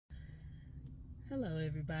Hello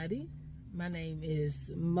everybody, my name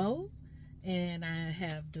is Mo and I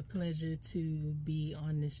have the pleasure to be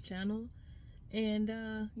on this channel, and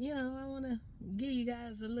I want to give you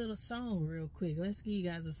guys a little song real quick. Let's give you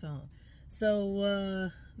guys a song. So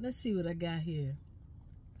let's see what I got here.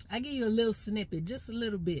 I give you a little snippet, just a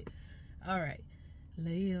little bit. All right.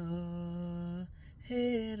 Lay your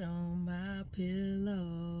head on my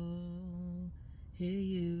pillow, here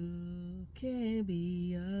you can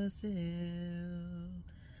be yourself.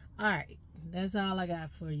 All right, that's all I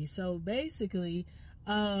got for you. So basically,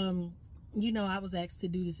 I was asked to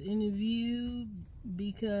do this interview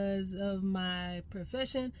because of my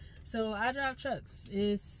profession. So I drive trucks.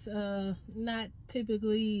 It's not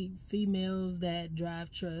typically females that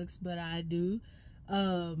drive trucks, but I do.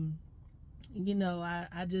 I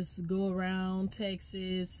just go around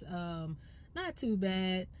Texas, not too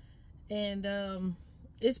bad, and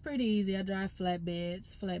it's pretty easy. I drive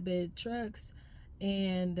flatbed trucks,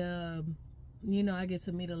 and I get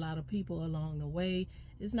to meet a lot of people along the way.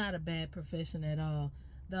 It's not a bad profession at all.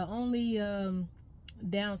 The only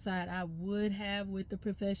downside I would have with the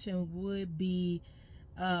profession would be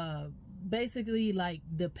basically like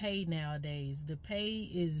the pay nowadays. The pay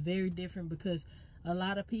is very different because a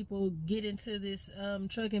lot of people get into this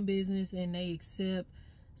trucking business and they accept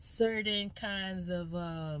certain kinds of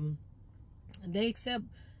they accept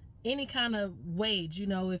any kind of wage.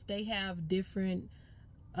 If they have different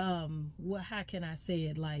how can I say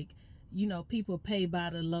it, like, people pay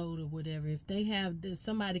by the load or whatever. If they have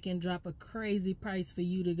somebody can drop a crazy price for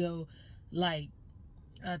you to go like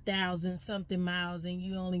 1,000 something miles, and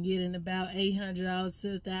you only getting about $800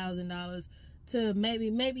 to $1,000 to maybe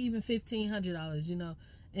even $1,500,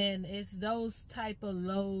 and it's those type of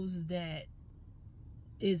lows that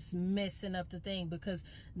is messing up the thing, because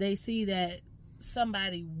they see that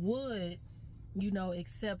somebody would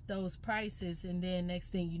accept those prices, and then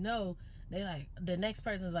next thing you know, they like, the next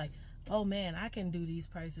person's like, oh man, I can do these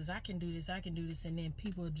prices, I can do this, and then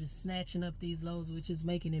people are just snatching up these lows, which is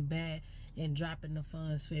making it bad and dropping the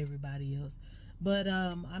funds for everybody else. But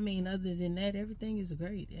other than that, everything is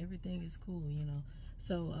great, everything is cool.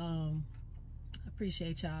 So I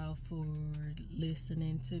appreciate y'all for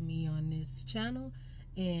listening to me on this channel,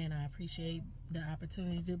 and I appreciate the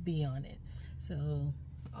opportunity to be on it. So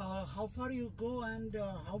how far you go, and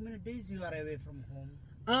how many days you are away from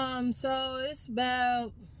home? So it's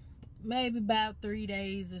maybe about 3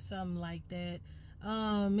 days or something like that.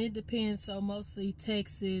 It depends. So mostly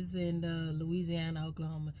Texas and Louisiana,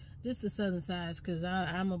 Oklahoma, just the southern sides, because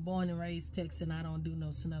I'm a born and raised Texan. I don't do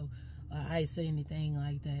no snow or ice or anything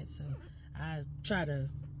like that, so I try to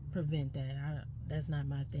prevent that. That's not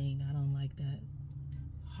my thing. I don't like that.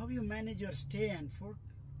 How you manage your stay and food?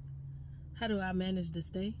 How do I manage the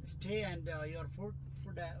stay? Stay and your food?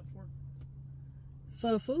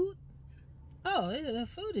 For food? Oh,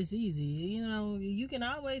 food is easy. You can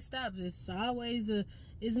always stop. It's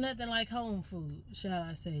nothing like home food, shall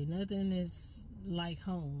I say. Nothing is like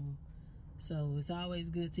home. So it's always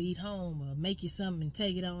good to eat home or make you something and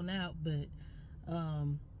take it on out. But,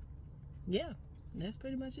 yeah, that's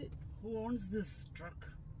pretty much it. Who owns this truck?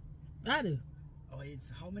 I do. Oh,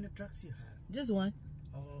 how many trucks you have? Just one.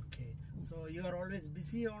 Oh, okay. So you are always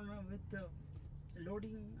busy with the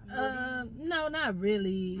loading? Unloading? No, not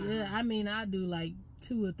really. Yeah, I do like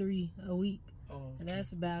 2 or 3 a week. Oh, okay. And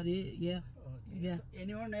that's about it. Yeah. Okay. Yeah. So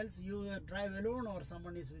anyone else, you drive alone or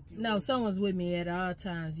someone is with you? No, someone's with me at all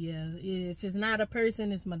times. Yeah. If it's not a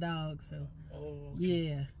person, it's my dog. So. Oh. Okay.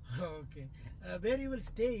 Yeah. Okay. Where you will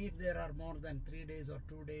stay if there are more than 3 days or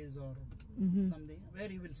 2 days or something?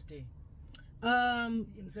 Where you will stay?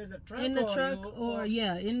 Inside the truck? In the truck,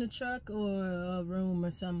 in the truck or a room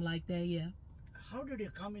or something like that. Yeah. How did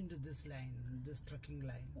you come into this line, this trucking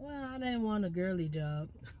line? Well, I didn't want a girly job.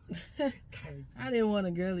 I didn't want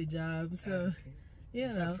a girly job, so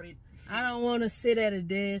I don't want to sit at a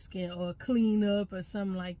desk or clean up or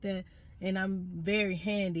something like that. And I'm very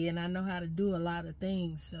handy, and I know how to do a lot of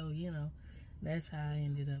things. So that's how I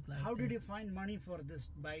ended up like that. How did you find money for this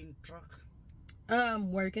buying truck?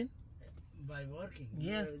 Working. By working?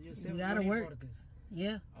 Yeah. You save gotta money work. for this?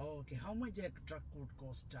 Yeah. Oh, okay. How much a truck would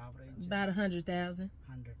cost average? About 100,000.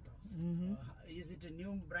 100,000. Is it a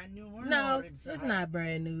brand new one? No, or it's not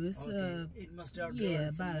brand new. It's okay. It must have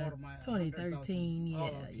about 2013. Yeah,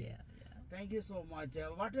 okay. yeah. Thank you so much.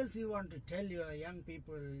 What else you want to tell your young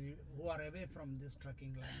people who are away from this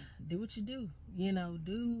trucking line? Do what you do.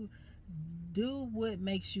 Do what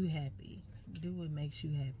makes you happy. Do what makes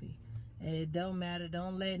you happy. And it don't matter.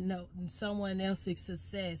 Don't let someone else's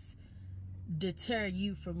success deter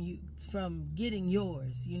you from getting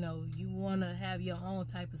yours. You want to have your own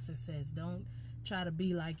type of success. Don't try to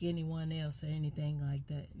be like anyone else or anything like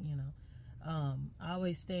that, you know.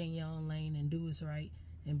 Always stay in your own lane and do what's right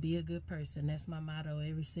and be a good person. That's my motto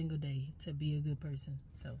every single day, to be a good person.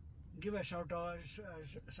 So give a shout out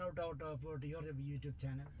about your YouTube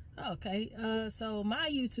channel. Okay, so my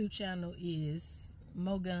YouTube channel is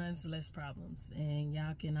More Guns, Less Problems, and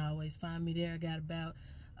y'all can always find me there. I got about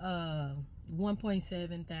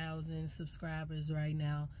 1.7 thousand subscribers right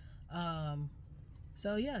now.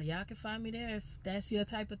 So yeah, y'all can find me there if that's your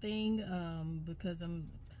type of thing, because I'm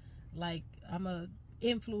a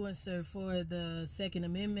influencer for the Second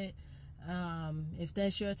Amendment. If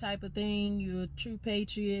that's your type of thing, you're a true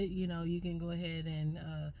patriot, you know, you can go ahead and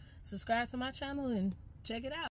subscribe to my channel and check it out.